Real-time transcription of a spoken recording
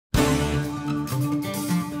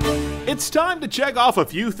It's time to check off a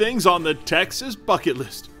few things on the Texas bucket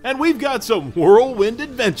list, and we've got some whirlwind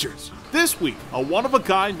adventures. This week, a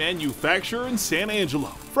one-of-a-kind manufacturer in San Angelo,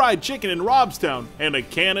 fried chicken in Robtown, and a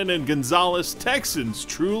cannon in Gonzales. Texans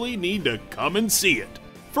truly need to come and see it.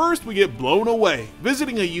 First, we get blown away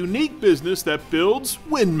visiting a unique business that builds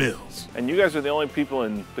windmills. And you guys are the only people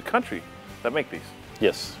in the country that make these.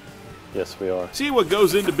 Yes. Yes, we are. See what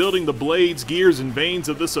goes into building the blades, gears, and vanes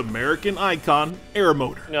of this American icon, air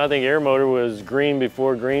motor. You know, I think air motor was green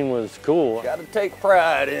before green was cool. Gotta take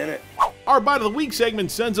pride in it. Our Bite of the Week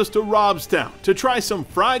segment sends us to Robtown to try some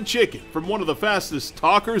fried chicken from one of the fastest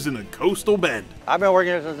talkers in the coastal bend. I've been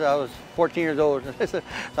working here since I was 14 years old. So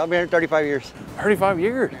I've been here 35 years. 35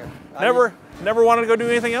 years? Never wanted to go do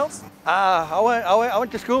anything else? I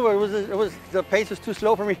went to school, but the pace was too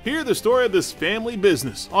slow for me. Hear the story of this family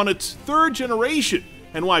business on its third generation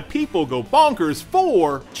and why people go bonkers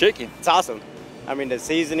for chicken. It's awesome. I mean, the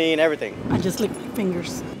seasoning and everything. I just lick my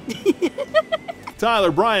fingers.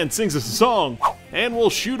 Tyler Bryan sings us a song, and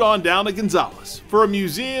we'll shoot on down to Gonzales for a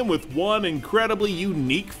museum with one incredibly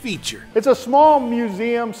unique feature. It's a small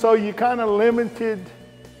museum, so you're kind of limited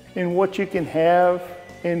in what you can have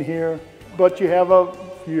in here, but you have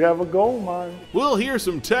a gold mine. We'll hear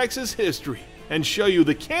some Texas history and show you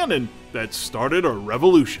the cannon that started a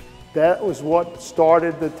revolution. That was what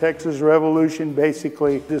started the Texas Revolution,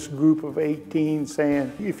 basically this group of 18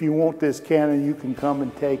 saying, if you want this cannon, you can come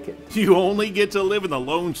and take it. You only get to live in the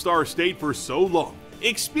Lone Star State for so long.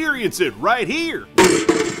 Experience it right here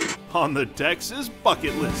on the Texas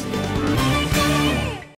Bucket List.